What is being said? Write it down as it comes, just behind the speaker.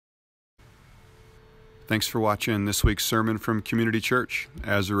Thanks for watching this week's sermon from Community Church.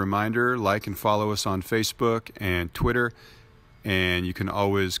 As a reminder, like and follow us on Facebook and Twitter, and you can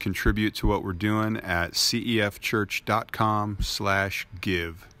always contribute to what we're doing at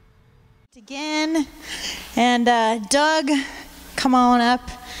cefchurch.com/give. Again, and Doug, come on up.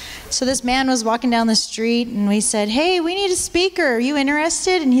 So this man was walking down the street, and we said, "Hey, we need a speaker. Are you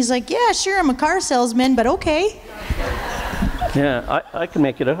interested?" And he's like, "Yeah, sure, I'm a car salesman, but okay." Yeah, I can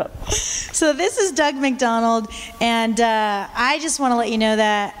make it up. So this is Doug McDonald, and I just want to let you know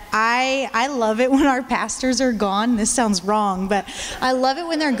that I love it when our pastors are gone. This sounds wrong, but I love it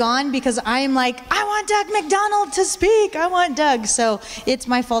when they're gone because I'm like, I want Doug McDonald to speak. I want Doug. So it's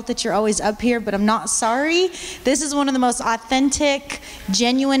my fault that you're always up here, but I'm not sorry. This is one of the most authentic,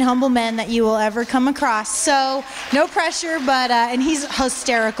 genuine, humble men that you will ever come across. So no pressure, but and he's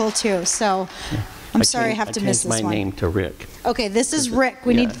hysterical too. So. I'm sorry I have to miss this one. I changed my name to Rick. Okay, this is Rick.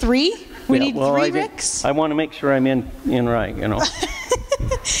 We need three? We need three Ricks? I want to make sure I'm in right, you know.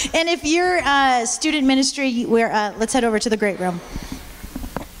 And if you're student ministry, let's head over to the great room.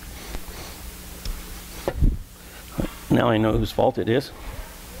 Now I know whose fault it is.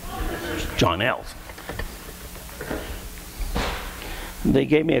 John L's. They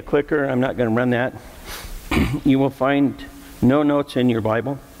gave me a clicker. I'm not going to run that. You will find no notes in your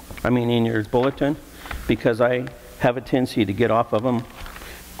Bible. In your bulletin, because I have a tendency to get off of them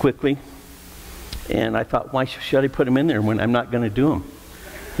quickly. And I thought, why should I put them in there when I'm not going to do them?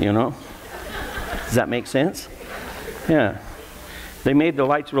 You know? Does that make sense? Yeah. They made the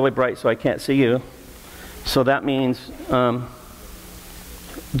lights really bright so I can't see you. So that means,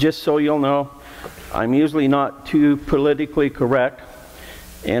 just so you'll know, I'm usually not too politically correct.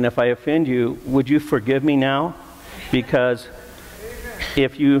 And if I offend you, would you forgive me now? Because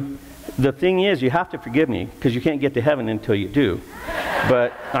the thing is, you have to forgive me because you can't get to heaven until you do.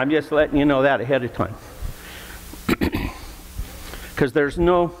 But I'm just letting you know that ahead of time. Because there's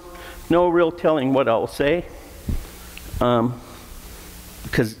no real telling what I'll say.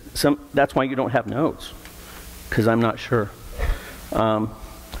 Because that's why you don't have notes. Because I'm not sure. I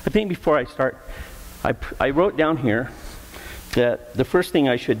think before I start, I wrote down here that the first thing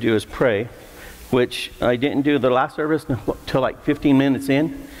I should do is pray, which I didn't do the last service until like 15 minutes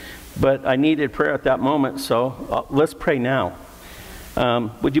in, but I needed prayer at that moment, so let's pray now.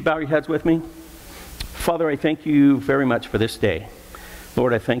 Would you bow your heads with me? Father, I thank you very much for this day.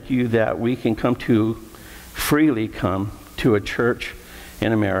 Lord, I thank you that we can freely come to a church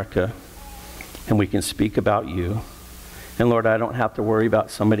in America, and we can speak about you. And Lord, I don't have to worry about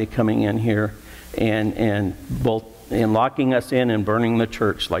somebody coming in here and locking us in and burning the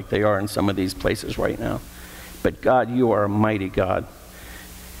church like they are in some of these places right now. But God, you are a mighty God.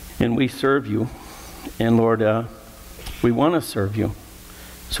 And we serve you. And Lord, we want to serve you.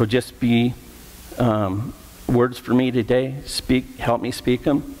 So just be words for me today. Help me speak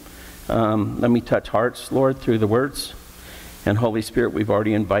them. Let me touch hearts, Lord, through the words. And Holy Spirit, we've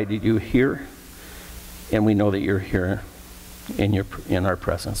already invited you here. And we know that you're here in our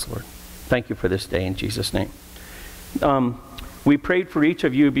presence, Lord. Thank you for this day in Jesus' name. We prayed for each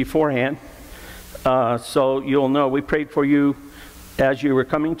of you beforehand, so you'll know we prayed for you as you were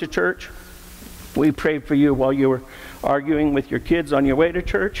coming to church. We prayed for you while you were arguing with your kids on your way to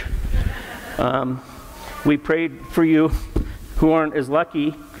church. We prayed for you who aren't as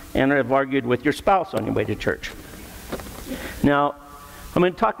lucky and have argued with your spouse on your way to church. Now, I'm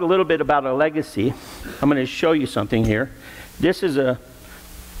going to talk a little bit about a legacy. I'm going to show you something here. This is a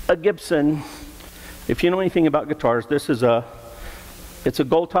Gibson. If you know anything about guitars, it's a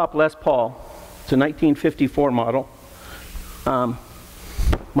gold top Les Paul. It's a 1954 model.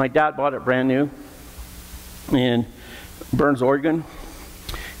 My dad bought it brand new in Burns, Oregon.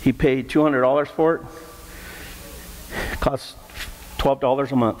 He paid $200 for it. It cost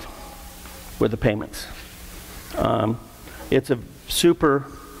 $12 a month with the payments. It's a super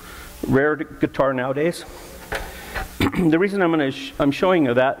rare guitar nowadays. The reason I'm showing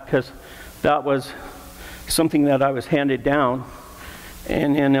you that because that was something that I was handed down,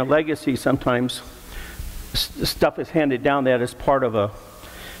 and in a legacy sometimes stuff is handed down that is part of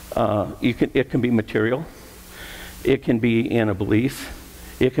it can be material, it can be in a belief,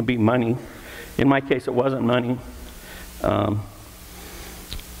 it can be money. In my case it wasn't money.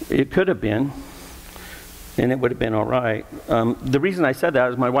 It could have been, and it would have been all right. The reason I said that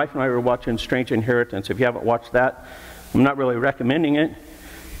is my wife and I were watching Strange Inheritance. If you haven't watched that, I'm not really recommending it,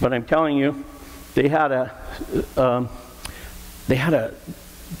 but I'm telling you, they had a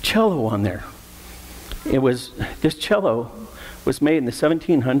cello on there. This cello was made in the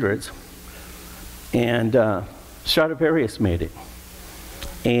 1700s, and Stradivarius made it.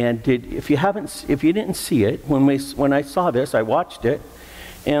 And if you didn't see it, when I saw this, I watched it,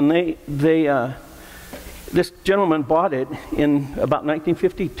 and this gentleman bought it in about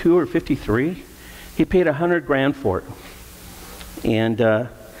 1952 or 53. He paid $100,000 for it, and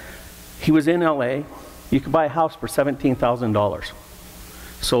he was in LA. You could buy a house for $17,000.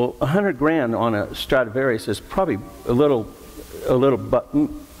 So $100,000 on a Stradivarius is probably a little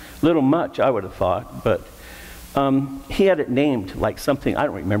much, I would have thought, but he had it named like something, I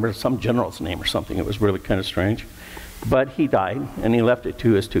don't remember, some general's name or something. It was really kind of strange. But he died, and he left it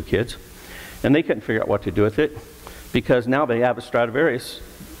to his 2 kids. And they couldn't figure out what to do with it, because now they have a Stradivarius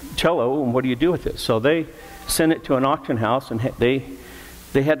cello, and what do you do with it? So they sent it to an auction house, and they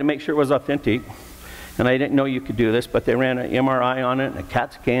had to make sure it was authentic. And I didn't know you could do this, but they ran an MRI on it and a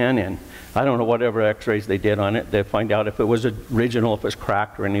CAT scan, and I don't know whatever x-rays they did on it to find out if it was original, if it was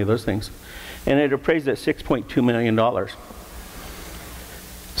cracked, or any of those things. And it appraised at $6.2 million.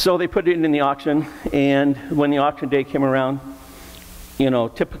 So they put it in the auction, and when the auction day came around, you know,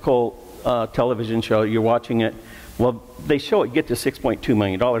 typical television show, you're watching it, well, they show it get to $6.2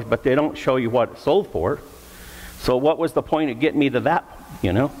 million, but they don't show you what it sold for. So what was the point of getting me to that,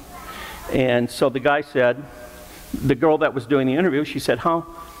 you know? And so the guy said, the girl that was doing the interview, she said,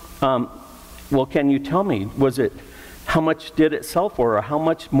 well, can you tell me, how much did it sell for, or how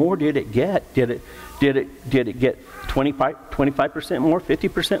much more did it get? Did it get 25% more,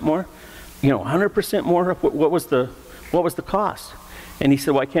 50% more, 100% more? What was the cost? And he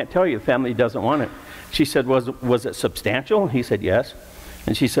said, well, I can't tell you, the family doesn't want it. She said, was it substantial? He said, yes.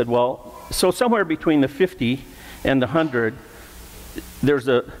 And she said, well, so somewhere between the 50 and the 100, there's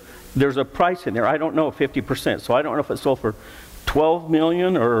a price in there. I don't know, 50%. So I don't know if it sold for 12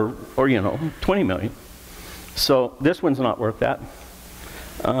 million or 20 million. So this one's not worth that.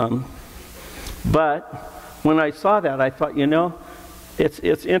 But when I saw that, I thought,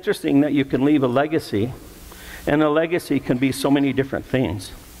 it's interesting that you can leave a legacy, and a legacy can be so many different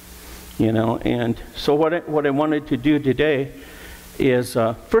things, And so what I wanted to do today is,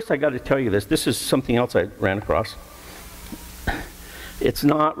 first I got to tell you this. This is something else I ran across. It's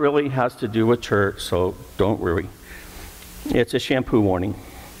not really has to do with church, so don't worry. It's a shampoo warning.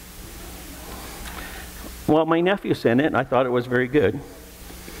 Well, my nephew sent it, and I thought it was very good.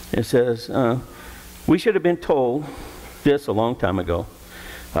 It says, we should have been told this a long time ago.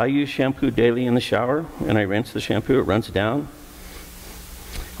 I use shampoo daily in the shower, and I rinse the shampoo. It runs down.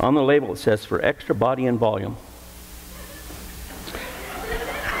 On the label, it says, for extra body and volume.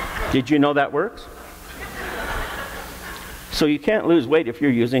 Did you know that works? So you can't lose weight if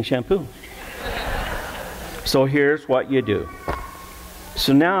you're using shampoo. So here's what you do.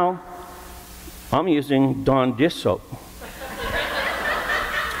 So now, I'm using Dawn dish soap.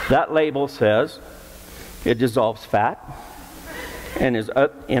 That label says it dissolves fat and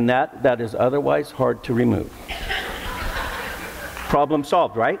that is otherwise hard to remove. Problem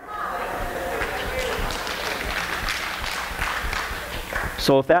solved, right?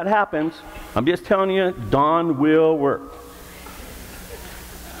 So if that happens, I'm just telling you, Dawn will work.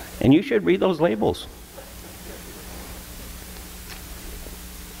 And you should read those labels.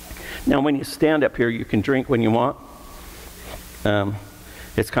 Now, when you stand up here, you can drink when you want.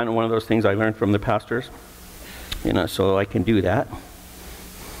 It's kind of one of those things I learned from the pastors, so I can do that.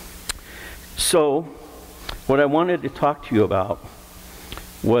 So, what I wanted to talk to you about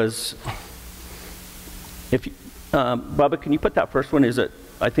was, Bubba, can you put that first one? This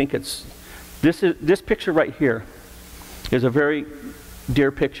picture right here is a very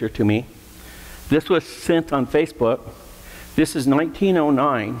dear picture to me. This was sent on Facebook. This is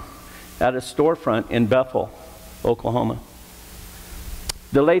 1909 at a storefront in Bethel, Oklahoma.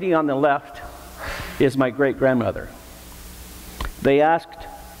 The lady on the left is my great-grandmother. They asked,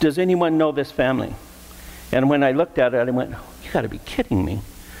 does anyone know this family? And when I looked at it, I went, you got to be kidding me.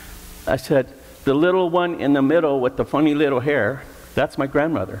 I said, the little one in the middle with the funny little hair, that's my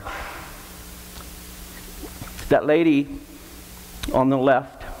grandmother. That lady on the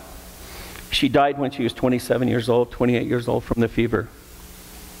left, she died when she was 27 years old, 28 years old from the fever.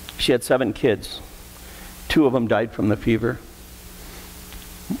 She had 7 kids. 2 of them died from the fever.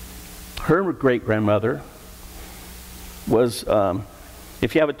 Her great-grandmother was,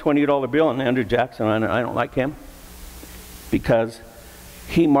 if you have a $20 bill on Andrew Jackson, I don't like him, because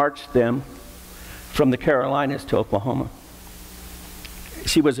he marched them from the Carolinas to Oklahoma.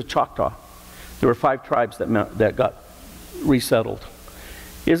 She was a Choctaw. There were 5 tribes that got resettled.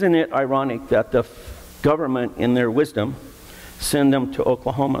 Isn't it ironic that the government, in their wisdom, send them to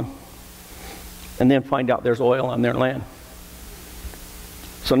Oklahoma and then find out there's oil on their land?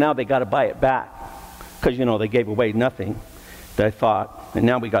 So now they got to buy it back, because they gave away nothing. that I thought, and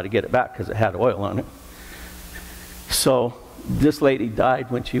now we got to get it back because it had oil on it. So this lady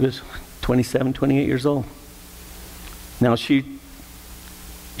died when she was 27, 28 years old. Now she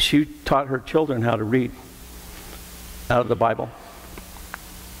taught her children how to read out of the Bible.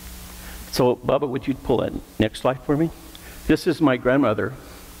 So Bubba, would you pull that next slide for me? This is my grandmother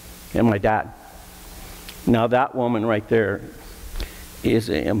and my dad. Now that woman right there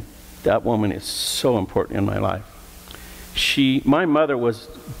that woman is so important in my life. My mother was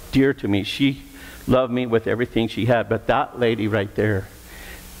dear to me. She loved me with everything she had, but that lady right there,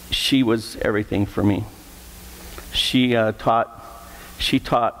 she was everything for me. She taught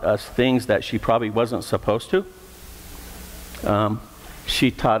us things that she probably wasn't supposed to.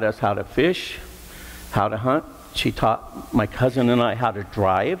 She taught us how to fish, how to hunt. She taught my cousin and I how to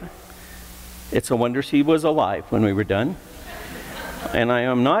drive. It's a wonder she was alive when we were done. And I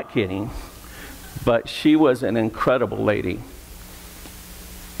am not kidding, but she was an incredible lady.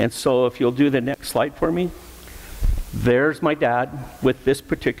 And so if you'll do the next slide for me, there's my dad with this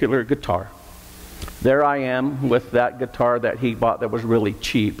particular guitar. There I am with that guitar that he bought that was really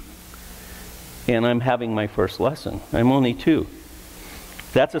cheap. And I'm having my first lesson. I'm only 2.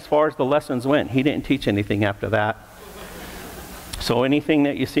 That's as far as the lessons went. He didn't teach anything after that. So anything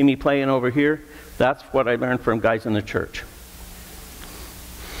that you see me playing over here, that's what I learned from guys in the church.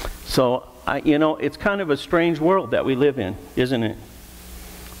 So, it's kind of a strange world that we live in, isn't it?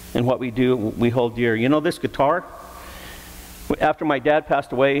 And what we do, we hold dear. This guitar, after my dad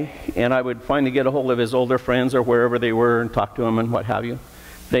passed away, and I would finally get a hold of his older friends or wherever they were and talk to them and what have you,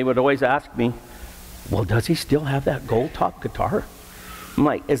 they would always ask me, well, does he still have that gold top guitar? I'm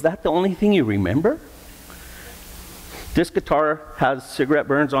like, is that the only thing you remember? This guitar has cigarette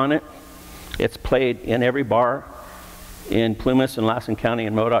burns on it. It's played in every bar in Plumas and Lassen County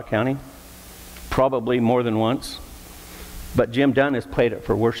and Modoc County, probably more than once. But Jim Dunn has played it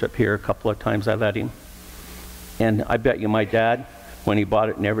for worship here a couple of times. I let him. And I bet you my dad, when he bought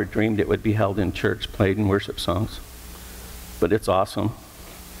it, never dreamed it would be held in church, played in worship songs. But it's awesome.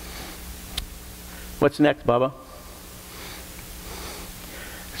 What's next, Bubba?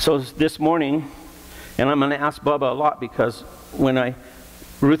 So this morning, and I'm going to ask Bubba a lot because when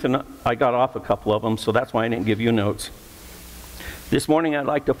Ruth and I got off a couple of them, so that's why I didn't give you notes. This morning I'd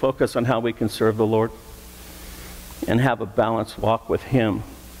like to focus on how we can serve the Lord and have a balanced walk with Him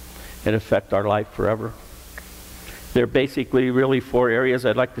and affect our life forever. There are basically really 4 areas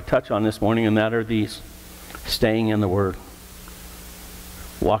I'd like to touch on this morning, and that are these: staying in the Word,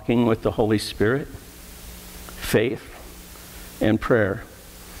 walking with the Holy Spirit, faith, and prayer.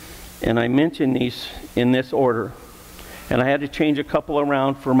 And I mentioned these in this order, and I had to change a couple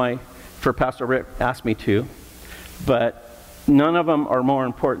around for Pastor Rick asked me to, but none of them are more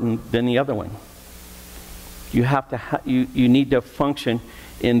important than the other one. You have to you need to function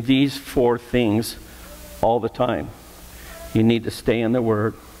in these 4 things all the time. You need to stay in the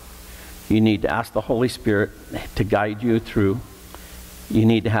Word. You need to ask the Holy Spirit to guide you through. You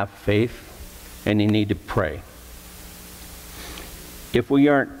need to have faith, and you need to pray. If we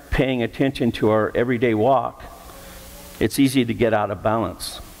aren't paying attention to our everyday walk, it's easy to get out of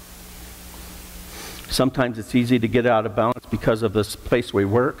balance. Sometimes it's easy to get out of balance because of this place we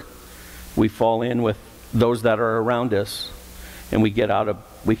work. We fall in with those that are around us, and we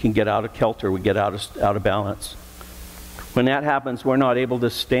can get out of kilter, we get out of balance. When that happens, we're not able to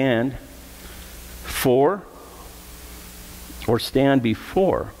stand for or stand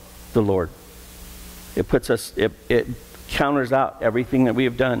before the Lord. It counters out everything that we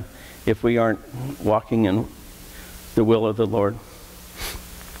have done if we aren't walking in the will of the Lord.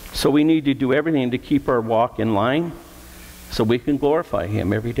 So we need to do everything to keep our walk in line so we can glorify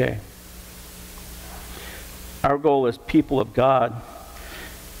Him every day. Our goal as people of God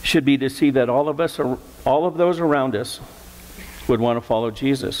should be to see that all of those around us would want to follow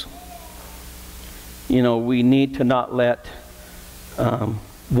Jesus. We need to not let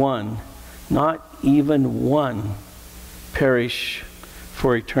not even one, perish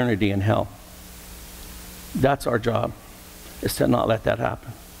for eternity in hell. That's our job, is to not let that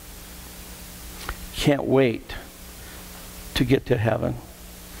happen. Can't wait to get to heaven.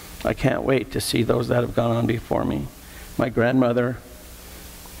 I can't wait to see those that have gone on before me. My grandmother,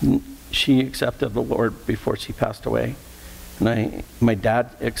 she accepted the Lord before she passed away. And my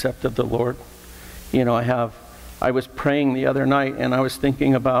dad accepted the Lord. I was praying the other night, and I was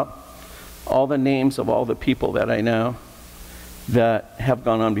thinking about all the names of all the people that I know that have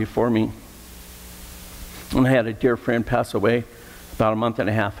gone on before me. And I had a dear friend pass away about a month and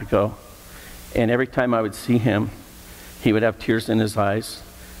a half ago. And every time I would see him, he would have tears in his eyes.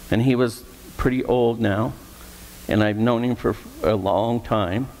 And he was pretty old now. and I've known him for a long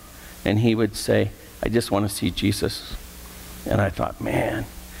time, and he would say, I just want to see Jesus. And I thought, man,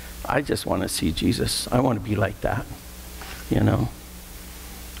 I just want to see Jesus. I want to be like that, you know.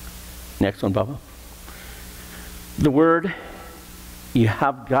 Next one, Bubba. The Word, you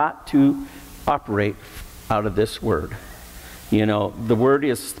have got to operate out of this Word. You know, the Word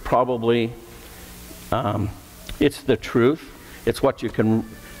is probably, it's the truth. It's what you can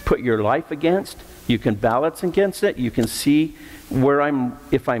put your life against. You can balance against it. You can see where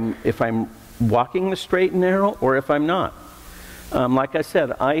if I'm walking the straight and narrow, or if I'm not. Like I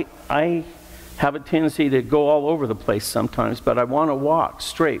said, I have a tendency to go all over the place sometimes, but I want to walk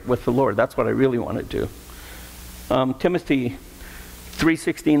straight with the Lord. That's what I really want to do. Timothy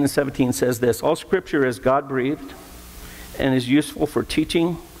 3:16 and 17 says this: all Scripture is God-breathed and is useful for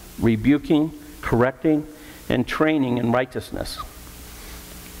teaching, rebuking, correcting, and training in righteousness,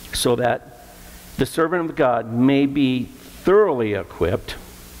 so that the servant of God may be thoroughly equipped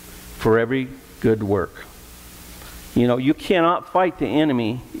for every good work. You know, you cannot fight the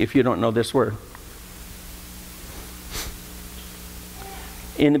enemy if you don't know this Word.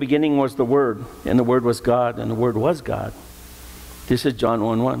 In the beginning was the Word, and the Word was God, and the Word was God. This is John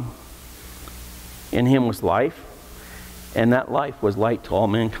 1:1. In him was life, and that life was light to all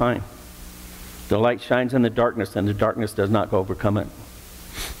mankind. The light shines in the darkness, and the darkness does not overcome it.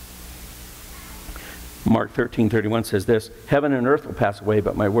 Mark 13:31 says this: heaven and earth will pass away,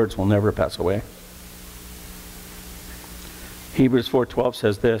 but my words will never pass away. Hebrews 4:12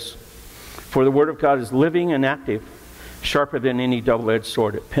 says this: for the Word of God is living and active, sharper than any double-edged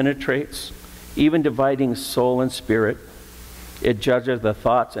sword. It penetrates, even dividing soul and spirit. It judges the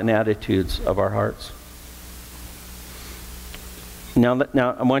thoughts and attitudes of our hearts. Now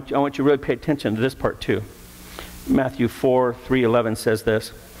I want you to really pay attention to this part too. Matthew 4:3-11 says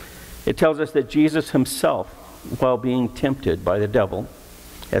this. It tells us that Jesus himself, while being tempted by the devil,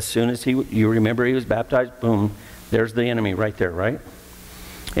 as soon as you remember he was baptized, boom, there's the enemy right there, right?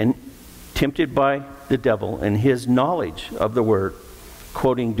 And tempted by the devil in his knowledge of the Word,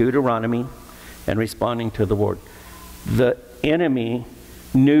 quoting Deuteronomy and responding to the Word. The enemy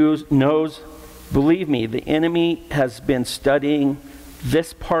knows, believe me, the enemy has been studying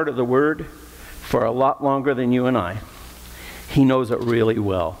this part of the Word for a lot longer than you and I. He knows it really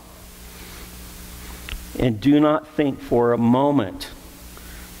well. And do not think for a moment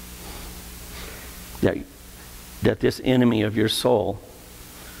that this enemy of your soul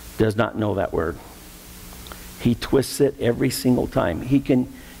does not know that Word. He twists it every single time.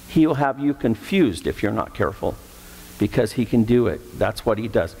 He'll have you confused if you're not careful, because he can do it. That's what he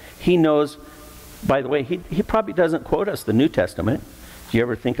does. He knows, by the way, he probably doesn't quote us the New Testament. Do you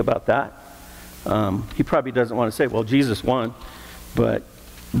ever think about that? He probably doesn't want to say, well, Jesus won, but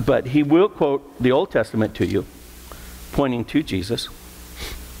he will quote the Old Testament to you, pointing to Jesus.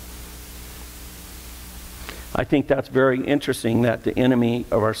 I think that's very interesting that the enemy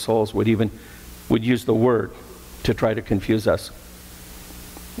of our souls would use the Word to try to confuse us.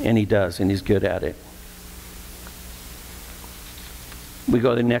 And he does, and he's good at it. We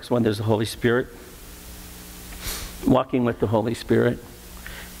go to the next one. There's the Holy Spirit. Walking with the Holy Spirit.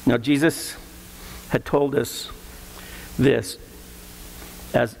 Now, Jesus had told us this,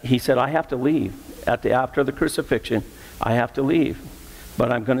 as he said, I have to leave. After the crucifixion, I have to leave. But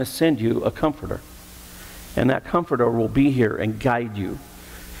I'm going to send you a comforter. And that comforter will be here and guide you.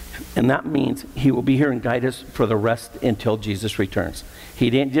 And that means he will be here and guide us for the rest until Jesus returns. He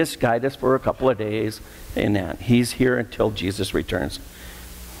didn't just guide us for a couple of days and that. He's here until Jesus returns.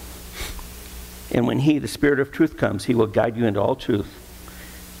 And when the Spirit of truth comes, he will guide you into all truth.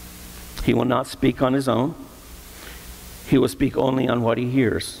 He will not speak on his own. He will speak only on what he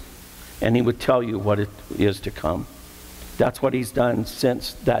hears. And he would tell you what it is to come. That's what he's done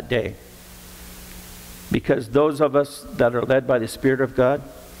since that day. Because those of us that are led by the Spirit of God,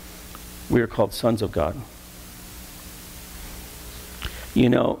 we are called sons of God. You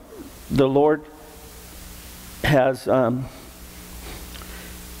know, the Lord has,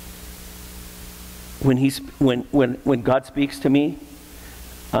 when God speaks to me,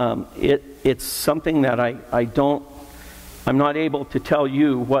 it's something that I'm not able to tell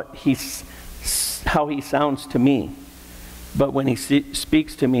you how he sounds to me. But when he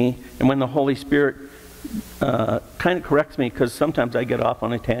speaks to me, and when the Holy Spirit kind of corrects me, because sometimes I get off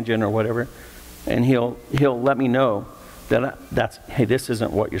on a tangent or whatever, and he'll let me know that hey, this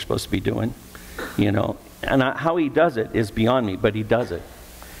isn't what you're supposed to be doing, you know. And how he does it is beyond me, but he does it,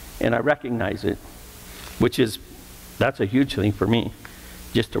 and I recognize it, that's a huge thing for me,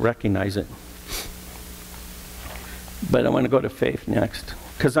 just to recognize it. But I want to go to faith next,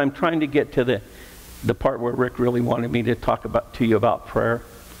 because I'm trying to get to the part where Rick really wanted me to talk to you about prayer.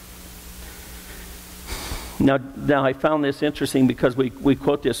 Now I found this interesting because we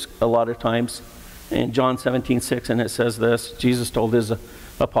quote this a lot of times in John 17:6, and it says this. Jesus told his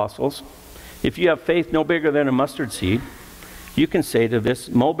apostles, if you have faith no bigger than a mustard seed, you can say to this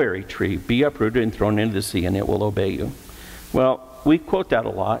mulberry tree, be uprooted and thrown into the sea, and it will obey you. Well, we quote that a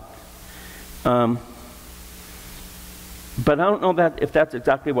lot. But I don't know if that's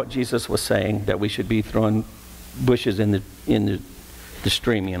exactly what Jesus was saying, that we should be throwing bushes in the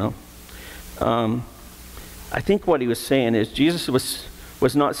stream, you know. I think what he was saying is Jesus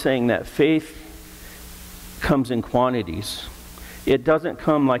was not saying that faith comes in quantities. It doesn't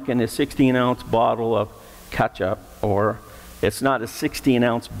come like in a 16-ounce bottle of ketchup, or it's not a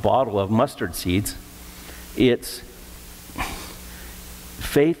 16-ounce bottle of mustard seeds. It's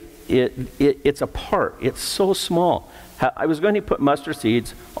faith, it's a part. It's so small. I was going to put mustard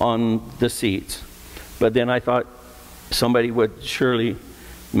seeds on the seeds, but then I thought somebody would surely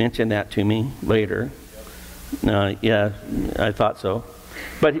mention that to me later. Yeah, I thought so.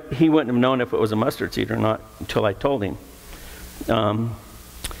 But he wouldn't have known if it was a mustard seed or not until I told him.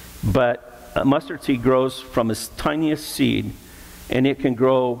 But a mustard seed grows from its tiniest seed, and it can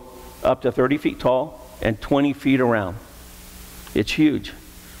grow up to 30 feet tall and 20 feet around. It's huge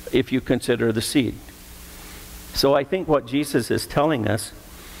if you consider the seed. So I think what Jesus is telling us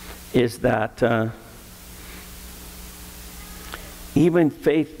is that even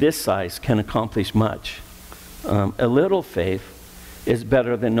faith this size can accomplish much. A little faith is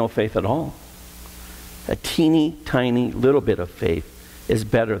better than no faith at all. A teeny tiny little bit of faith is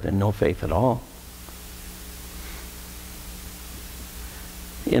better than no faith at all.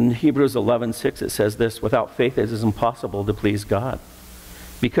 In Hebrews 11:6 it says this, without faith it is impossible to please God,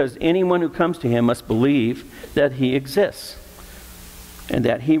 because anyone who comes to him must believe that he exists and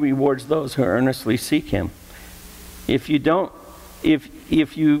that he rewards those who earnestly seek him. If you don't,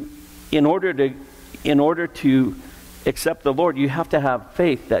 in order to accept the Lord, you have to have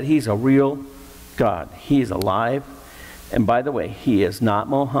faith that he's a real God. He is alive. And by the way, he is not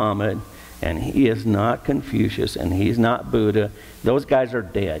Muhammad, and he is not Confucius, and he's not Buddha. Those guys are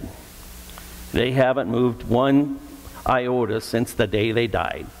dead. They haven't moved one iota since the day they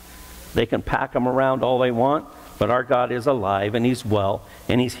died. They can pack them around all they want, but our God is alive, and he's well,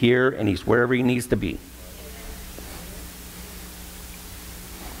 and he's here, and he's wherever he needs to be.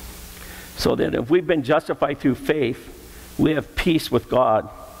 So that if we've been justified through faith, we have peace with God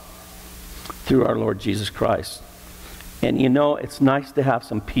through our Lord Jesus Christ. And you know, it's nice to have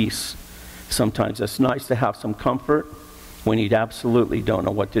some peace sometimes. It's nice to have some comfort when you absolutely don't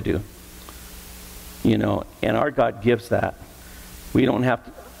know what to do. You know, and our God gives that. We don't have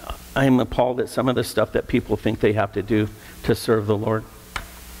to. I'm appalled at some of the stuff that people think they have to do to serve the Lord.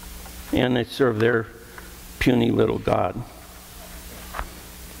 And they serve their puny little God.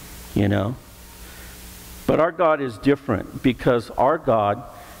 You know? But our God is different, because our God,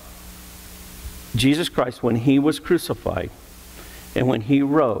 Jesus Christ, when he was crucified and when he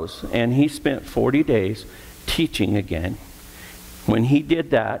rose and he spent 40 days teaching again, when he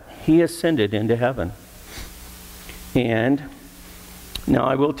did that, he ascended into heaven. And now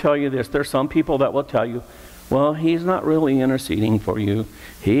I will tell you this, there's some people that will tell you, well, he's not really interceding for you.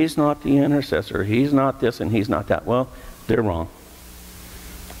 He's not the intercessor. He's not this and he's not that. Well, they're wrong.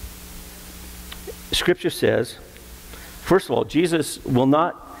 Scripture says, first of all, Jesus will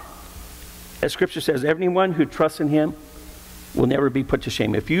not, as Scripture says, everyone who trusts in him will never be put to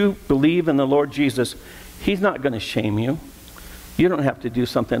shame. If you believe in the Lord Jesus, he's not going to shame you. You don't have to do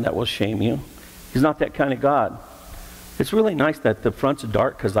something that will shame you. He's not that kind of God. It's really nice that the front's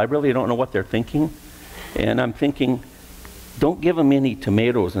dark, because I really don't know what they're thinking. And I'm thinking, don't give them any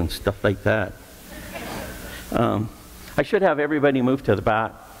tomatoes and stuff like that. I should have everybody move to the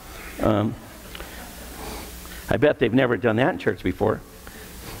back. I bet they've never done that in church before.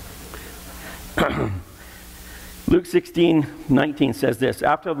 Luke 16:19 says this,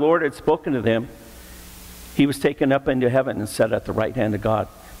 after the Lord had spoken to them, he was taken up into heaven and sat at the right hand of God.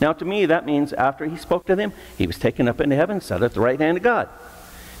 Now to me, that means after he spoke to them, he was taken up into heaven and sat at the right hand of God.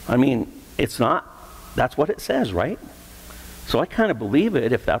 I mean, it's not, that's what it says, right? So I kind of believe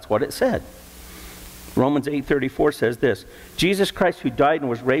it if that's what it said. Romans 8:34 says this, Jesus Christ, who died and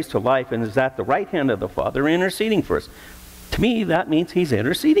was raised to life and is at the right hand of the Father interceding for us. To me, that means he's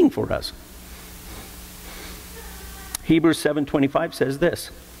interceding for us. Hebrews 7:25 says this,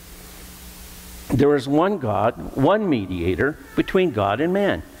 there is one God, one mediator between God and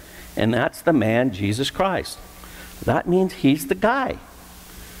man, and that's the man Jesus Christ. That means he's the guy.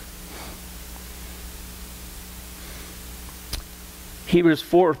 Hebrews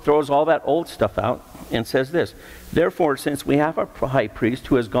 4 throws all that old stuff out and says this, therefore, since we have a high priest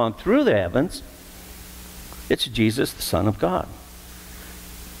who has gone through the heavens, it's Jesus, the Son of God.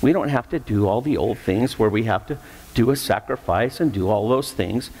 We don't have to do all the old things where we have to do a sacrifice and do all those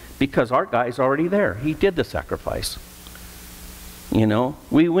things, because our guy's already there. He did the sacrifice. You know,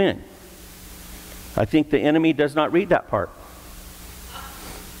 we win. I think the enemy does not read that part.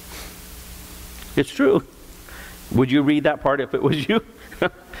 It's true. Would you read that part if it was you?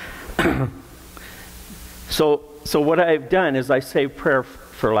 So what I've done is I saved prayer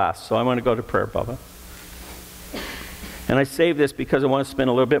for last. So I want to go to prayer, Bubba. And I saved this because I want to spend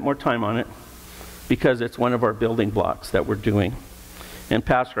a little bit more time on it, because it's one of our building blocks that we're doing. And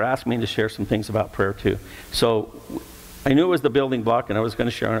Pastor asked me to share some things about prayer too. So I knew it was the building block and I was going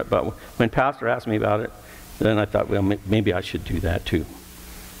to share it, but when Pastor asked me about it, then I thought, well, maybe I should do that too.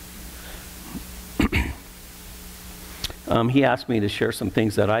 He asked me to share some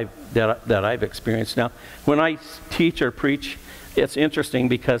things that I've experienced. Now, when I teach or preach, it's interesting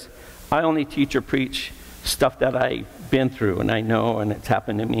because I only teach or preach stuff that I've been through and I know and it's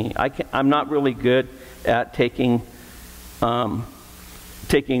happened to me. I'm not really good at taking one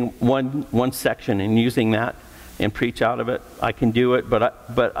section and using that and preach out of it. I can do it,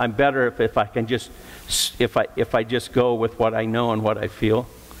 but I'm better if I can just if I just go with what I know and what I feel.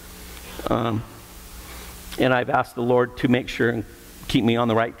 And I've asked the Lord to make sure and keep me on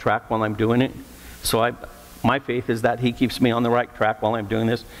the right track while I'm doing it. So my faith is that He keeps me on the right track while I'm doing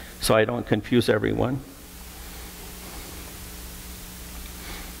this, so I don't confuse everyone.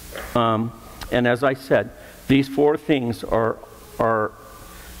 And as I said, these four things are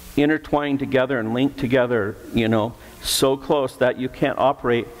intertwined together and linked together, you know, so close that you can't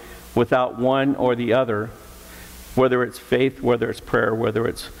operate without one or the other, whether it's faith, whether it's prayer, whether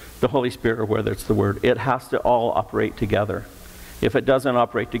it's the Holy Spirit, or whether it's the Word. It has to all operate together. If it doesn't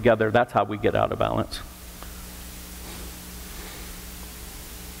operate together, that's how we get out of balance.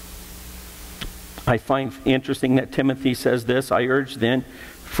 I find interesting that Timothy says this, I urge then,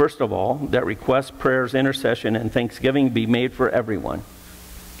 first of all, that requests, prayers, intercession, and thanksgiving be made for everyone.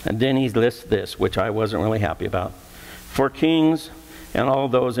 And then he lists this, which I wasn't really happy about. For kings and all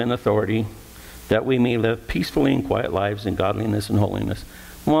those in authority, that we may live peacefully and quiet lives in godliness and holiness.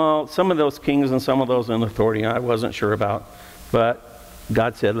 Well, some of those kings and some of those in authority I wasn't sure about, but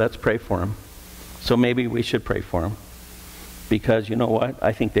God said, let's pray for them. So maybe we should pray for them. Because you know what?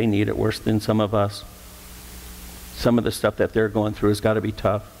 I think they need it worse than some of us. Some of the stuff that they're going through has got to be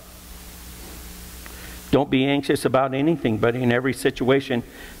tough. Don't be anxious about anything, but in every situation,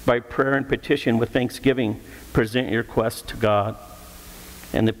 by prayer and petition with thanksgiving, present your requests to God.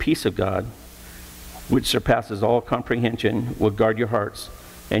 And the peace of God, which surpasses all comprehension, will guard your hearts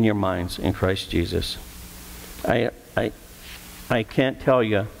and your minds in Christ Jesus. I can't tell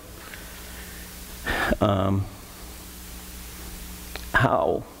you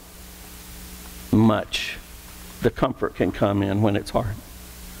how much the comfort can come in when it's hard,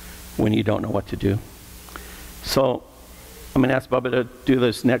 when you don't know what to do. So I'm going to ask Bubba to do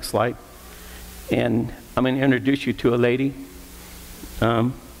this next slide, and I'm going to introduce you to a lady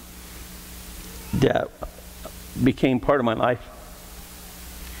that became part of my life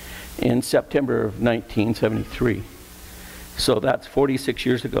in September of 1973. So that's 46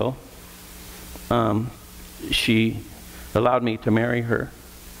 years ago. She allowed me to marry her,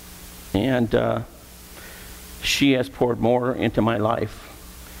 and she has poured more into my life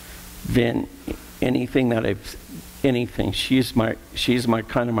than anything that she's my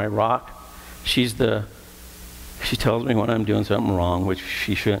kind of my rock. She tells me when I'm doing something wrong, which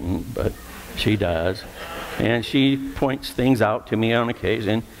she shouldn't, but she does. And she points things out to me on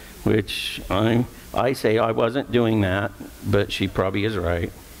occasion, which I say I wasn't doing that, but she probably is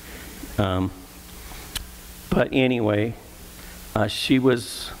right. But anyway,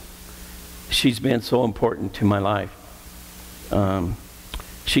 she's been so important to my life.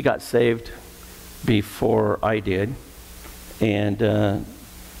 She got saved before I did, and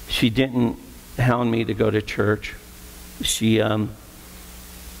she didn't hound me to go to church. She,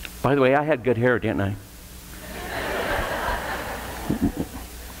 by the way, I had good hair, didn't I?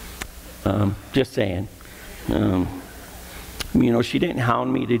 Just saying. You know, she didn't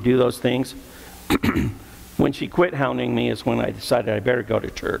hound me to do those things. When she quit hounding me is when I decided I better go to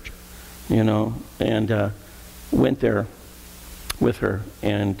church, you know, and went there with her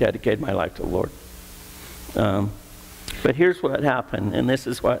and dedicated my life to the Lord. But here's what happened, and this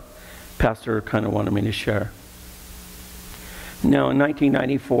is what Pastor kind of wanted me to share. Now, in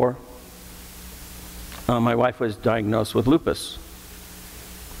 1994, my wife was diagnosed with lupus.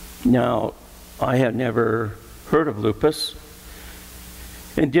 Now, I had never heard of lupus,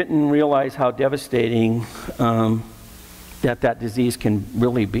 and didn't realize how devastating that disease can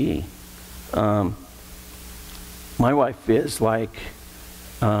really be. My wife is like,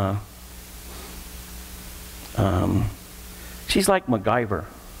 she's like MacGyver.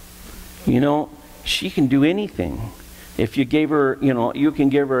 You know, she can do anything. If you gave her, you know, you can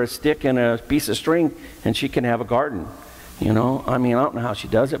give her a stick and a piece of string and she can have a garden. You know, I mean, I don't know how she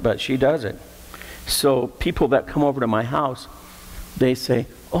does it, but she does it. So people that come over to my house, they say,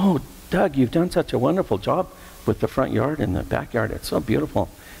 "Oh, Doug, you've done such a wonderful job with the front yard and the backyard. It's so beautiful."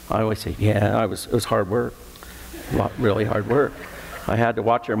 I always say, "Yeah, it was hard work, really hard work. I had to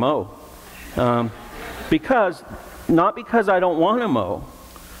watch her mow." Not because I don't want to mow.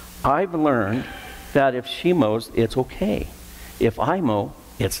 I've learned that if she mows, it's okay. If I mow,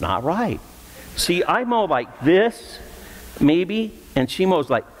 it's not right. See, I mow like this, maybe, and she mows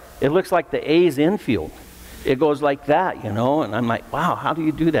like, it looks like the A's infield. It goes like that, you know, and I'm like, wow, how do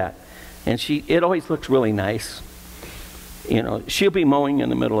you do that? And it always looks really nice. You know, she'll be mowing in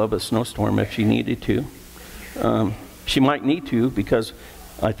the middle of a snowstorm if she needed to. She might need to, because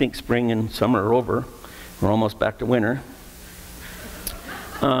I think spring and summer are over. We're almost back to winter.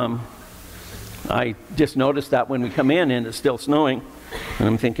 I just noticed that when we come in and it's still snowing, and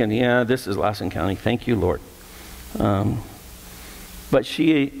I'm thinking, yeah, this is Lassen County. Thank you, Lord. But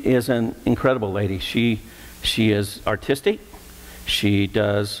she is an incredible lady. She is artistic. She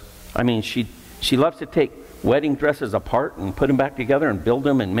does, I mean, she loves to take wedding dresses apart and put them back together and build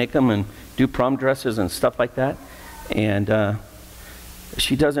them and make them and do prom dresses and stuff like that. And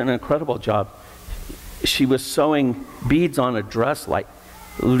she does an incredible job. She was sewing beads on a dress, like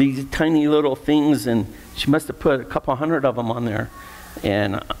these tiny little things, and she must have put a couple hundred of them on there.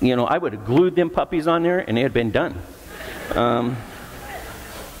 And, you know, I would have glued them puppies on there and it had been done.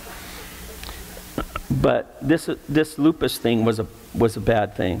 But this lupus thing was a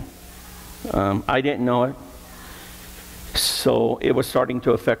bad thing. I didn't know it. So it was starting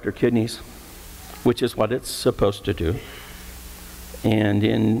to affect her kidneys, which is what it's supposed to do.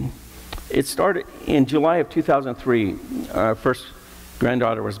 And it started in July of 2003. Our first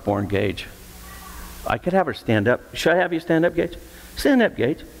granddaughter was born, Gage. I could have her stand up. Should I have you stand up, Gage? Stand up,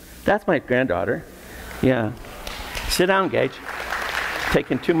 Gage. That's my granddaughter. Yeah. Sit down, Gage.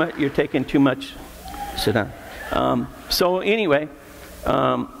 You're taking too much. Sit down. So anyway,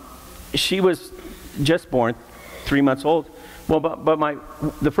 she was just born, 3 months old. Well, but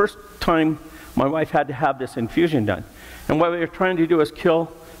the first time my wife had to have this infusion done. And what we were trying to do is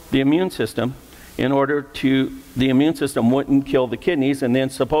kill the immune system in order to, the immune system wouldn't kill the kidneys, and then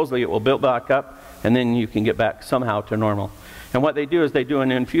supposedly it will build back up, and then you can get back somehow to normal. And what they do is they do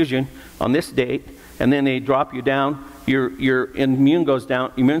an infusion on this date, and then they drop you down. Your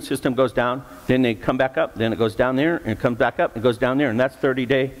immune system goes down, then they come back up, then it goes down there, and it comes back up, and it goes down there, and that's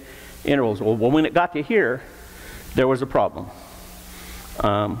 30-day intervals. Well, when it got to here, there was a problem.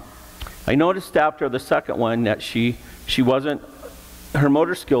 I noticed after the second one that she wasn't, her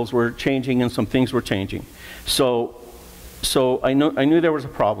motor skills were changing and some things were changing. So I knew there was a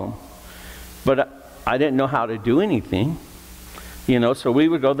problem, but I didn't know how to do anything. You know, so we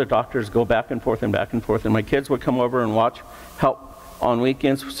would go to the doctors, go back and forth, and my kids would come over and help on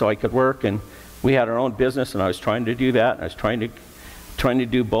weekends so I could work, and we had our own business, and I was trying to do that. I was trying to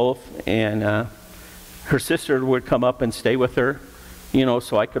do both, and her sister would come up and stay with her, you know,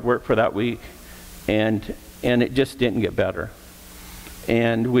 so I could work for that week, and it just didn't get better.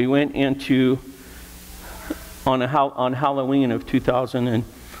 And we went into, on Halloween of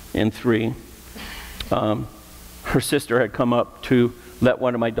 2003, her sister had come up to let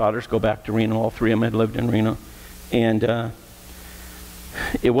one of my daughters go back to Reno. All three of them had lived in Reno, and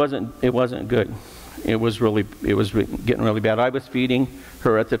it wasn't good. It was getting really bad. I was feeding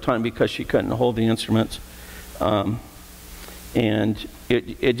her at the time because she couldn't hold the instruments, and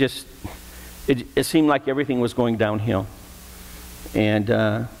it seemed like everything was going downhill. And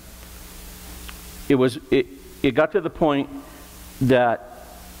it got to the point that,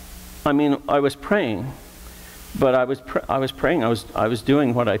 I mean, I was praying. But I was praying. I was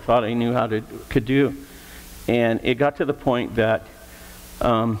doing what I thought I knew could do, and it got to the point that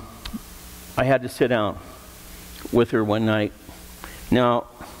I had to sit down with her one night. Now,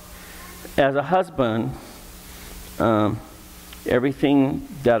 as a husband, everything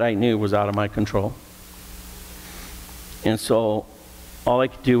that I knew was out of my control, and so all I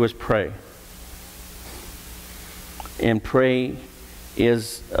could do was pray. And pray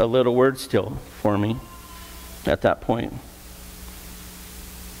is a little word still for me at that point.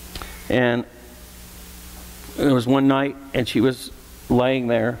 And it was one night, and she was laying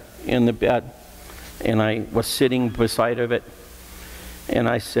there in the bed, and I was sitting beside of it, And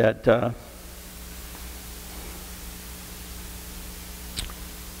I said,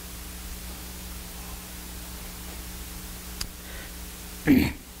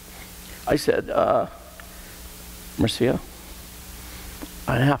 Marcia,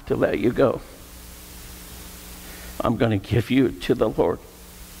 I have to let you go. I'm going to give you to the Lord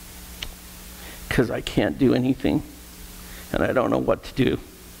because I can't do anything and I don't know what to do.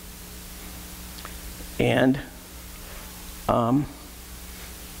 And I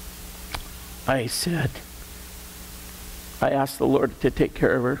asked the Lord to take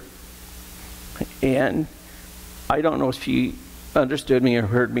care of her. And I don't know if she understood me or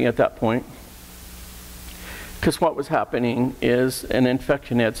heard me at that point. Because what was happening is an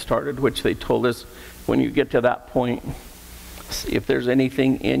infection had started, which they told us when you get to that point, if there's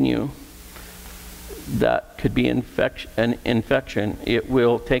anything in you that could be an infection, it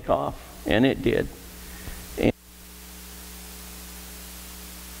will take off. And it did.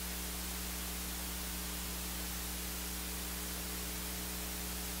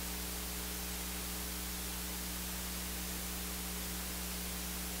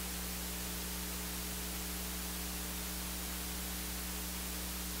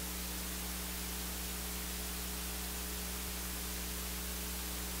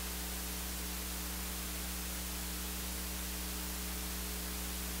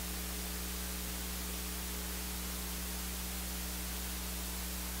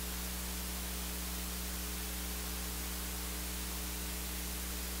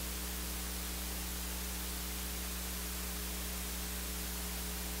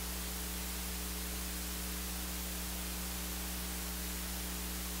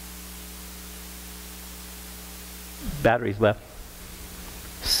 Batteries left.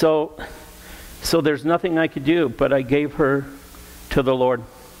 So there's nothing I could do, but I gave her to the Lord.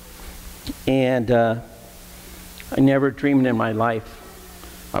 And I never dreamed in my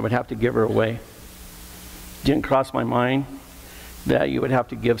life I would have to give her away. Didn't cross my mind that you would have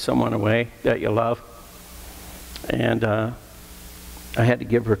to give someone away that you love. And I had to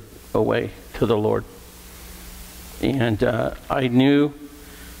give her away to the Lord. And I knew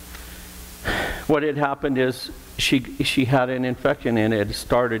what had happened is she had an infection and it had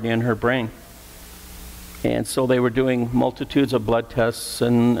started in her brain. And so they were doing multitudes of blood tests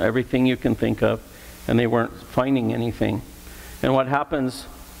and everything you can think of, and they weren't finding anything. And what happens,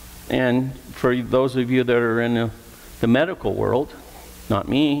 and for those of you that are in the medical world, not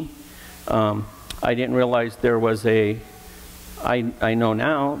me, I didn't realize there was I know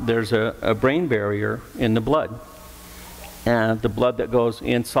now there's a brain barrier in the blood. And the blood that goes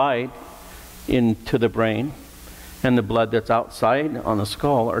inside into the brain and the blood that's outside on the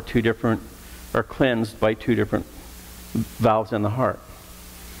skull are cleansed by two different valves in the heart.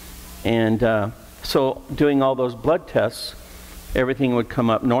 And so doing all those blood tests, everything would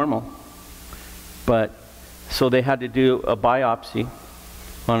come up normal. But so they had to do a biopsy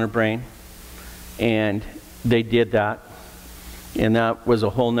on her brain, and they did that. And that was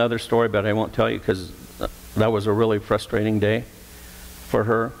a whole nother story, but I won't tell you because that was a really frustrating day for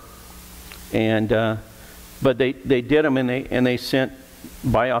her. And but they did them, and they sent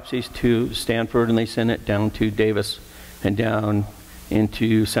biopsies to Stanford, and they sent it down to Davis and down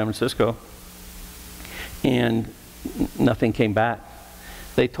into San Francisco, and nothing came back.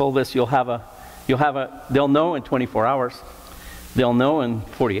 They told us they'll know in 24 hours. They'll know in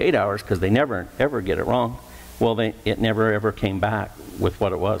 48 hours because they never ever get it wrong. Well, it never ever came back with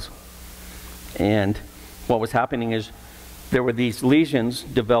what it was. And what was happening is there were these lesions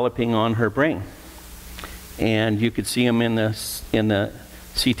developing on her brain, and you could see them in the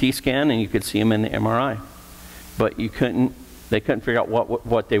CT scan, and you could see them in the MRI, but they couldn't figure out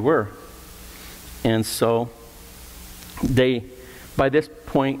what they were. And so by this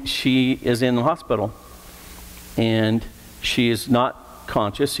point, she is in the hospital, and she is not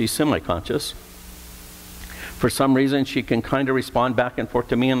conscious. She's semi-conscious. For some reason, she can kind of respond back and forth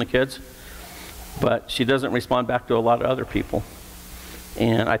to me and the kids, but she doesn't respond back to a lot of other people.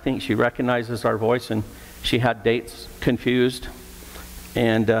 And I think she recognizes our voice, and she had dates confused,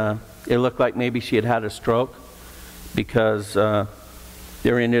 and it looked like maybe she had had a stroke because there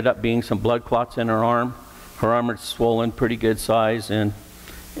ended up being some blood clots in her arm. Her arm was swollen, pretty good size, and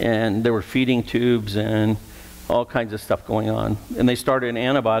there were feeding tubes and all kinds of stuff going on. And they started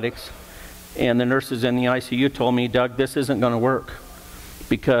antibiotics, and the nurses in the ICU told me, Doug, this isn't going to work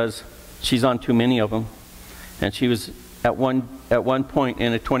because she's on too many of them. And she was, at one point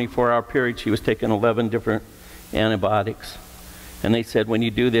in a 24-hour period, she was taking 11 different antibiotics. And they said, when you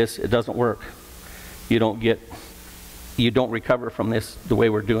do this, it doesn't work. You don't recover from this the way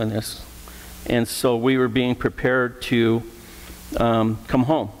we're doing this. And so we were being prepared to come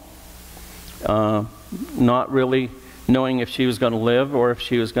home. Not really knowing if she was going to live or if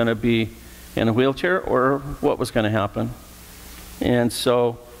she was going to be in a wheelchair or what was going to happen. And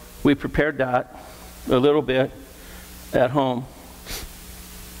so we prepared that a little bit at home.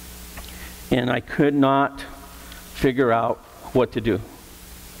 And I could not figure out what to do.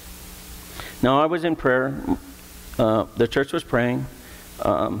 Now I was in prayer. The church was praying.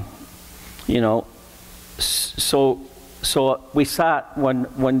 So we sat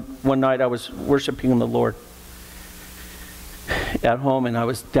one night. I was worshiping the Lord at home, and I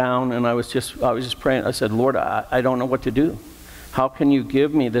was down, and I was just praying. I said, Lord, I don't know what to do. How can you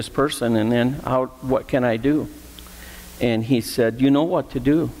give me this person, and then what can I do? And he said, you know what to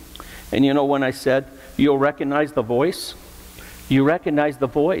do. And you know, when I said, you'll recognize the voice, you recognize the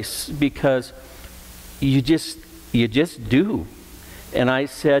voice because you just do. And I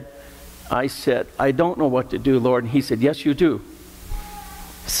said, I don't know what to do, Lord. And he said, yes, you do.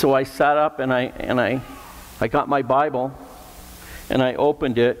 So I sat up and I got my Bible and I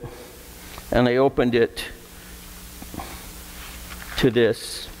opened it, and I opened it to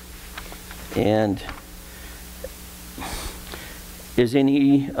this. And is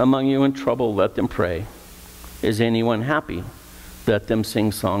any among you in trouble? Let them pray. Is anyone happy? Let them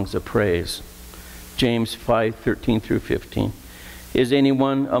sing songs of praise. James 5:13 through 15. Is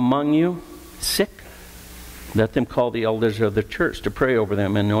anyone among you sick? Let them call the elders of the church to pray over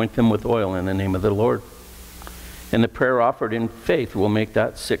them and anoint them with oil in the name of the Lord. And the prayer offered in faith will make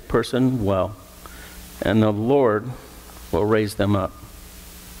that sick person well, and the Lord will raise them up.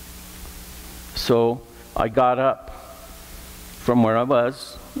 So I got up from where I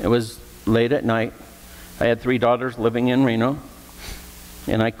was. It was late at night. I had 3 daughters living in Reno,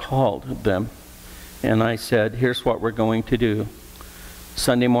 and I called them and I said, here's what we're going to do.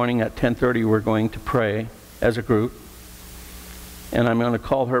 Sunday morning at 10:30 we're going to pray as a group, and I'm going to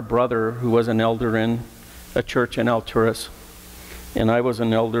call her brother, who was an elder in a church in Alturas, and I was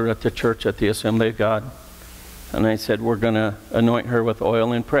an elder at the church at the Assembly of God, and I said, we're going to anoint her with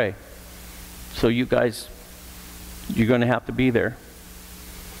oil and pray. So you guys, you're going to have to be there.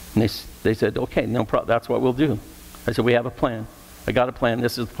 And they said, okay, no problem, that's what we'll do. I said, we have a plan. I got a plan,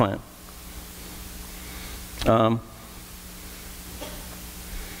 this is the plan.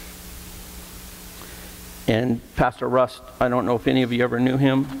 And Pastor Rust, I don't know if any of you ever knew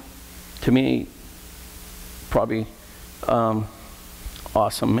him. To me, probably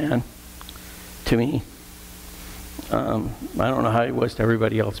awesome man to me. I don't know how he was to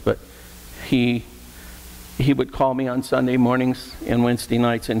everybody else, but he would call me on Sunday mornings and Wednesday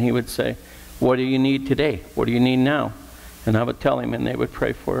nights, and he would say, what do you need today? What do you need now? And I would tell him, and they would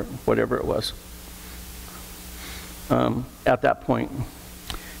pray for it, whatever it was. At that point.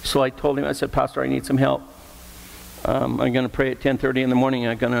 So I told him, I said, Pastor, I need some help. I'm going to pray at 10:30 in the morning.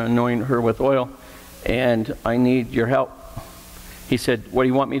 I'm going to anoint her with oil, and I need your help. He said, what do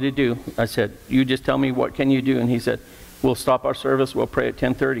you want me to do? I said, you just tell me, what can you do? And he said, we'll stop our service, we'll pray at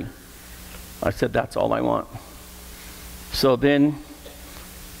 10:30. I said, that's all I want. So then,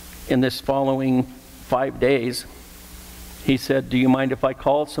 in this following 5 days, he said, do you mind if I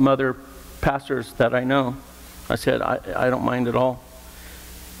call some other pastors that I know? I said, I don't mind at all.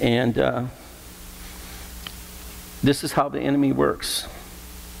 And this is how the enemy works.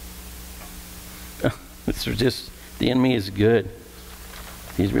 The enemy is good.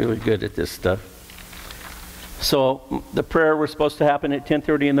 He's really good at this stuff. So the prayer was supposed to happen at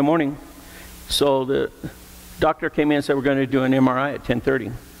 10:30 in the morning. So the doctor came in and said, we're going to do an MRI at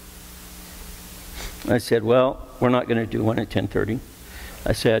 10:30. I said, well, we're not going to do one at 10:30.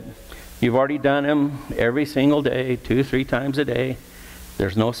 I said, you've already done them every single day, 2-3 times a day.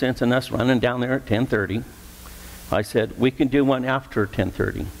 There's no sense in us running down there at 10:30. I said, we can do one after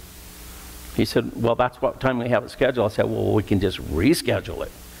 10:30. He said, well, that's what time we have it scheduled. I said, well, we can just reschedule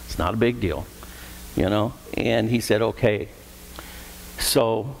it. It's not a big deal, you know. And he said, okay.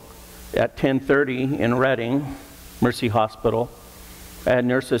 So at 10:30 in Redding, Mercy Hospital, I had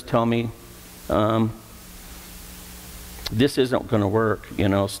nurses tell me, this isn't going to work, you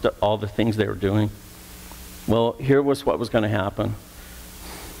know, all the things they were doing. Well, here was what was going to happen.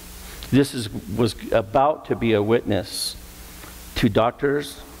 This was about to be a witness to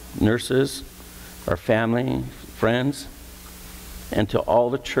doctors, nurses, our family, friends, and to all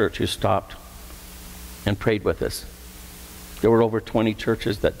the church who stopped and prayed with us. There were over 20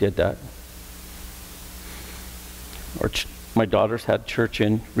 churches that did that. My daughters had church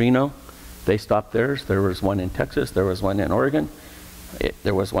in Reno. They stopped theirs. There was one in Texas. There was one in Oregon.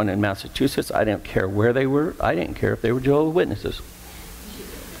 There was one in Massachusetts. I didn't care where they were. I didn't care if they were Jehovah's Witnesses.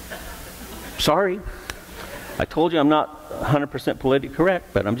 Sorry. I told you I'm not 100% politically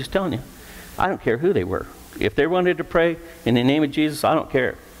correct, but I'm just telling you. I don't care who they were. If they wanted to pray in the name of Jesus, I don't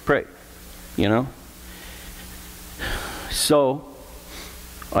care. Pray, you know. So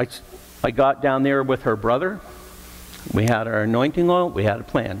I got down there with her brother. We had our anointing oil. We had a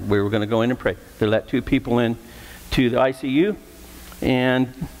plan. We were going to go in and pray. They let 2 people in to the ICU.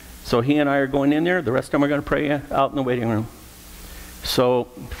 And so he and I are going in there. The rest of them are going to pray out in the waiting room. So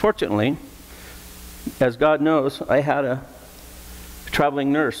fortunately, as God knows, I had a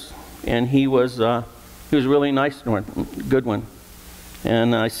traveling nurse. And he was a really nice one, good one.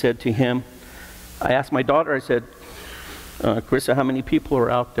 And I said to him, I asked my daughter, I said, Carissa, how many people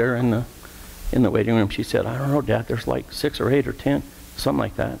are out there in the waiting room? She said, I don't know, Dad, there's like 6 or 8 or 10, something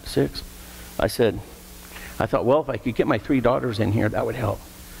like that, 6. I thought, well, if I could get my 3 daughters in here, that would help.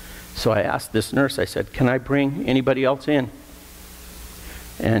 So I asked this nurse, I said, can I bring anybody else in?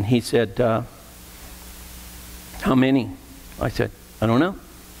 And he said, how many? I said, I don't know.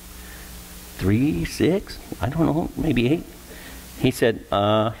 3, 6, I don't know, maybe 8. He said,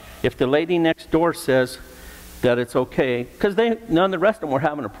 if the lady next door says that it's okay, because none of the rest of them were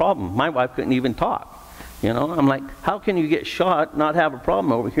having a problem. My wife couldn't even talk. You know, I'm like, how can you get shot, not have a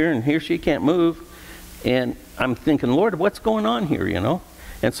problem over here, and here she can't move? And I'm thinking, Lord, what's going on here, you know?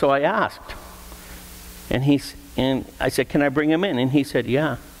 And so I asked. And I said, can I bring him in? And he said,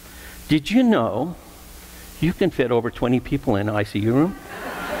 yeah. Did you know you can fit over 20 people in an ICU room?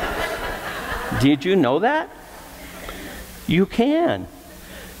 Did you know that? You can.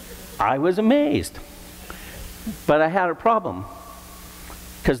 I was amazed. But I had a problem.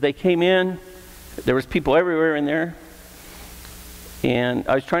 Because they came in, there was people everywhere in there. And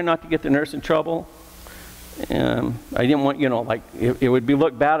I was trying not to get the nurse in trouble. I didn't want, you know, like, it would be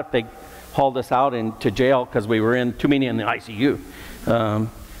looked bad if they hauled us out into jail because we were too many in the ICU.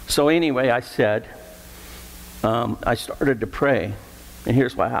 So anyway, I said, I started to pray. And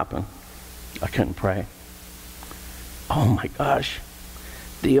here's what happened. I couldn't pray. Oh my gosh.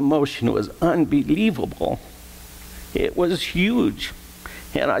 The emotion was unbelievable. It was huge.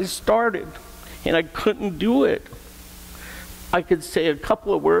 And I started, and I couldn't do it. I could say a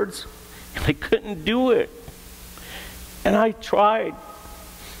couple of words, and I couldn't do it. And I tried.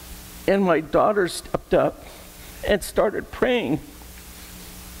 And my daughter stepped up and started praying.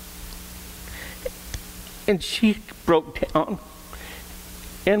 And she broke down.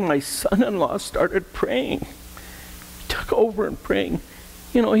 And my son-in-law started praying. Took over and praying.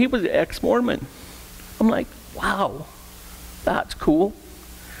 You know, he was an ex-Mormon. I'm like, wow, that's cool.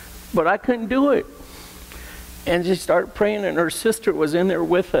 But I couldn't do it. And she started praying, and her sister was in there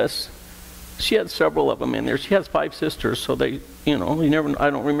with us. She had several of them in there. She has 5 sisters, so they, you know,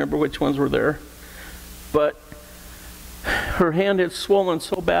 I don't remember which ones were there. But her hand had swollen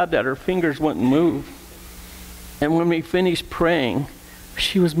so bad that her fingers wouldn't move. And when we finished praying,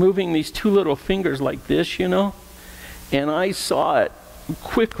 she was moving these 2 little fingers like this, you know. And I saw it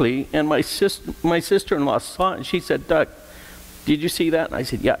quickly, and my sister-in-law saw it, and she said, Doug, did you see that? And I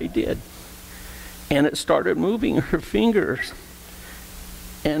said, yeah, I did. And it started moving her fingers.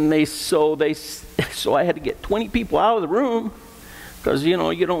 And so I had to get 20 people out of the room, because, you know,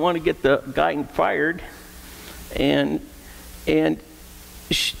 you don't want to get the guy fired. And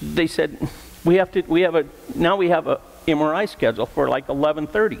they said, we have a MRI schedule for like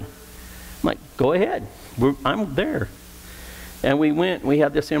 11:30. I'm like, go ahead, I'm there. And we went, we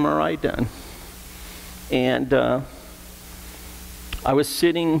had this MRI done. And I was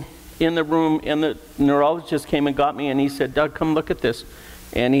sitting in the room, and the neurologist came and got me, and he said, Doug, come look at this.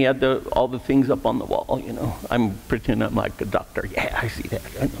 And he had all the things up on the wall, you know. I'm pretending I'm like a doctor. Yeah, I see that.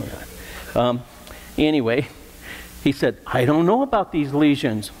 I know that. Anyway, he said, I don't know about these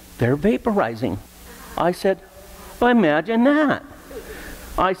lesions. They're vaporizing. I said, well, imagine that.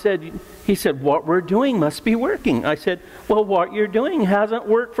 He said, what we're doing must be working. I said, well, what you're doing hasn't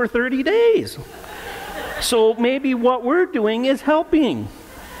worked for 30 days. So maybe what we're doing is helping.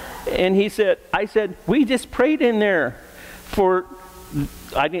 And I said, we just prayed in there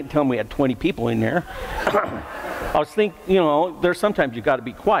I didn't tell him we had 20 people in there. I was thinking, you know, there's sometimes you got to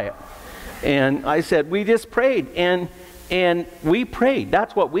be quiet. And I said, we just prayed. And we prayed.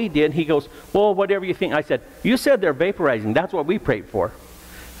 That's what we did. He goes, well, whatever you think. I said, you said they're vaporizing. That's what we prayed for.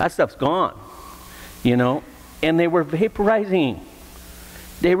 That stuff's gone. You know? And they were vaporizing.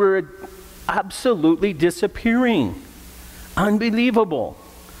 They were absolutely disappearing. Unbelievable.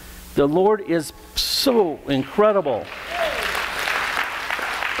 The Lord is so incredible.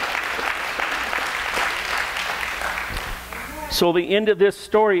 So the end of this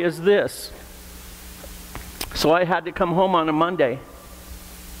story is this. So I had to come home on a Monday.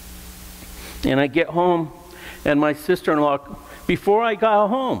 And I get home, and my sister-in-law, before I got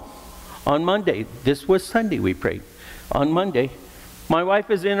home on Monday, this was Sunday we prayed, on Monday, my wife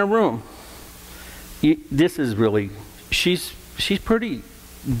is in a room. This is really, she's pretty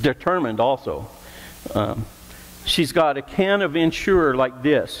determined also. She's got a can of Ensure like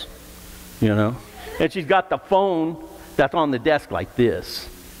this, you know, and she's got the phone that's on the desk like this,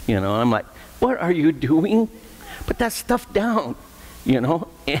 you know. I'm like, what are you doing? Put that stuff down, you know.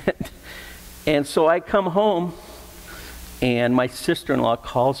 And so I come home, and my sister-in-law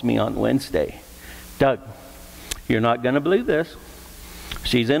calls me on Wednesday. Doug, you're not going to believe this.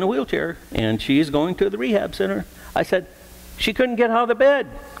 She's in a wheelchair, and she's going to the rehab center. I said, she couldn't get out of the bed.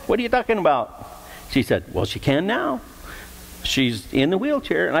 What are you talking about? She said, well, she can now. She's in the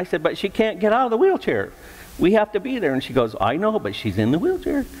wheelchair. And I said, but she can't get out of the wheelchair. We have to be there. And she goes, I know, but she's in the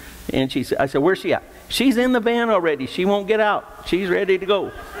wheelchair. And she said, I said, where's she at? She's in the van already. She won't get out. She's ready to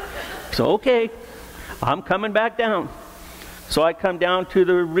go. So, okay, I'm coming back down. So I come down to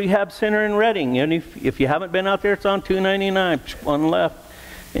the rehab center in Redding. And if you haven't been out there, it's on 299 on the left.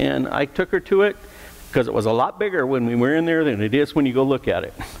 And I took her to it because it was a lot bigger when we were in there than it is when you go look at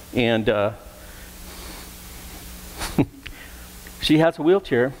it. And she has a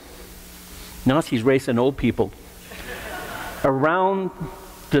wheelchair. Now she's racing old people around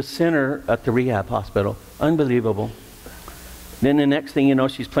the center at the rehab hospital. Unbelievable. Then the next thing you know,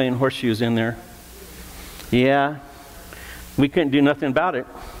 she's playing horseshoes in there. Yeah, we couldn't do nothing about it.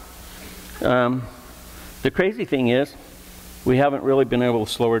 The crazy thing is, we haven't really been able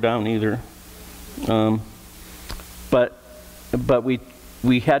to slow her down either. But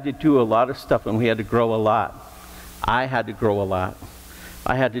we had to do a lot of stuff, and we had to grow a lot. I had to grow a lot.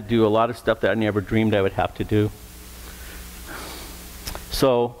 I had to do a lot of stuff that I never dreamed I would have to do.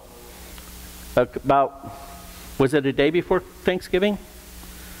 So, about, was it a day before Thanksgiving?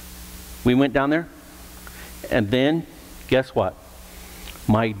 We went down there, and then, guess what?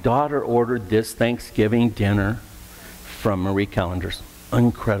 My daughter ordered this Thanksgiving dinner from Marie Callender's.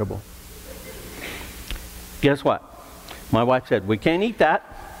 Incredible. Guess what? My wife said, we can't eat that.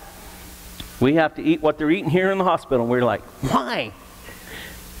 We have to eat what they're eating here in the hospital. We're like, why?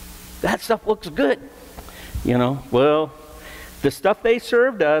 That stuff looks good. You know, well, the stuff they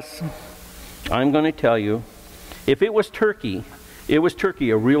served us, I'm going to tell you, if it was turkey a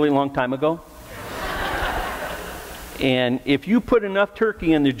really long time ago. And if you put enough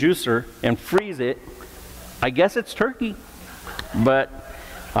turkey in the juicer and freeze it, I guess it's turkey. But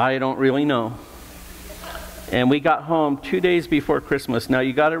I don't really know. And we got home 2 days before Christmas. Now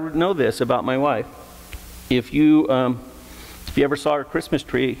you got to know this about my wife. If you ever saw her Christmas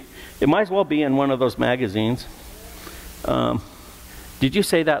tree, it might as well be in one of those magazines. Did you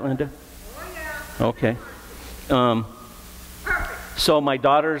say that, Linda? Oh, yeah. Okay. So my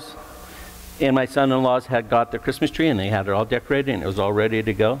daughters and my son-in-laws had got their Christmas tree, and they had it all decorated, and it was all ready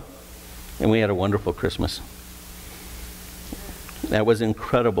to go. And we had a wonderful Christmas. That was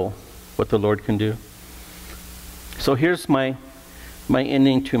incredible what the Lord can do. So here's my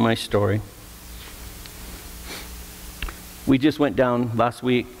ending to my story. We just went down last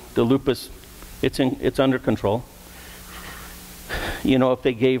week. The lupus, it's under control. You know, if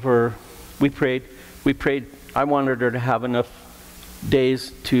they gave her, we prayed. I wanted her to have enough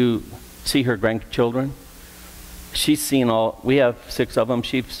days to see her grandchildren. She's seen all. We have 6 of them.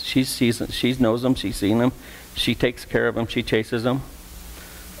 She knows them. She's seen them. She takes care of them. She chases them.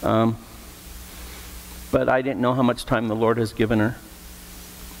 But I didn't know how much time the Lord has given her.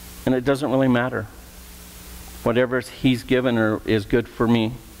 And it doesn't really matter. Whatever He's given her is good for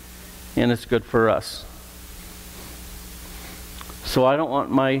me. And it's good for us. So I don't want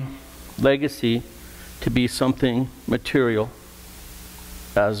my legacy to be something material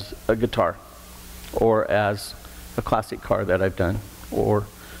as a guitar or as a classic car that I've done or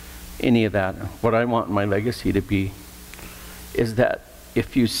any of that. What I want my legacy to be is that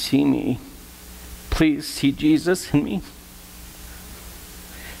if you see me, please see Jesus in me.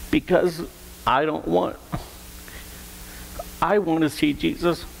 Because I want to see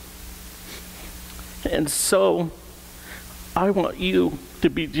Jesus. And so I want you to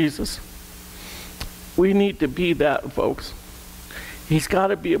be Jesus. We need to be that, folks. They got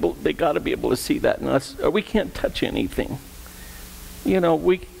to be able to see that in us, or we can't touch anything. You know,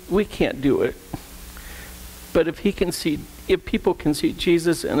 we can't do it. But if people can see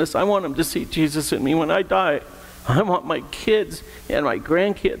Jesus in us, I want them to see Jesus in me when I die. I want my kids and my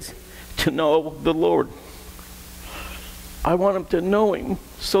grandkids to know the Lord. I want them to know Him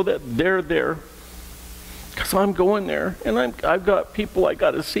so that they're there. Because I'm going there, and I've got people I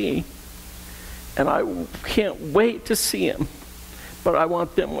got to see. And I can't wait to see Him. But I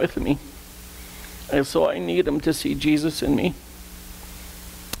want them with me. And so I need them to see Jesus in me.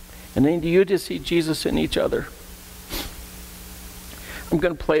 And I need you to see Jesus in each other. I'm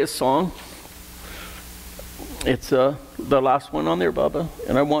going to play a song. It's the last one on there, Bubba.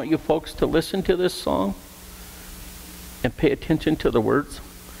 And I want you folks to listen to this song and pay attention to the words.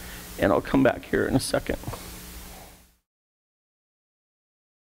 And I'll come back here in a second.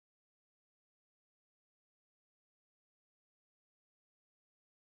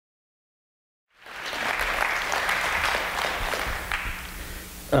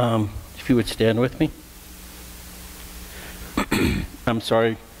 If you would stand with me. I'm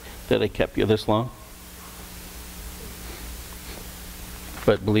sorry that I kept you this long.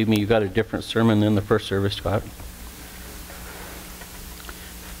 But believe me, you got a different sermon than the first service got.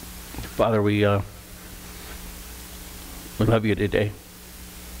 Father, we love you today.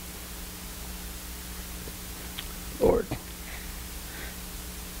 Lord,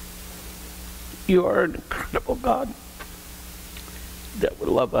 you are an incredible God that would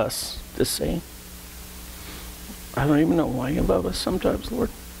love us the same. I don't even know why you love us sometimes, Lord.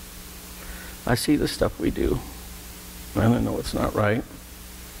 I see the stuff we do, and I know it's not right.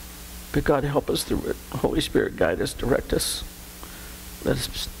 But God, help us through it. Holy Spirit, guide us, direct us.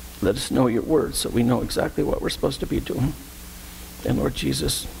 Let us know your word so we know exactly what we're supposed to be doing. And Lord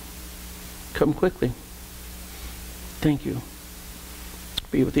Jesus, come quickly. Thank you.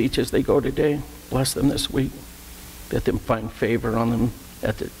 Be with each as they go today. Bless them this week. Let them find favor on them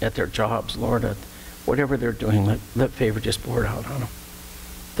at their jobs, Lord. At whatever they're doing, let favor just pour out on them.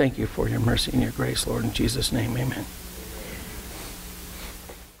 Thank you for your mercy and your grace, Lord. In Jesus' name, amen.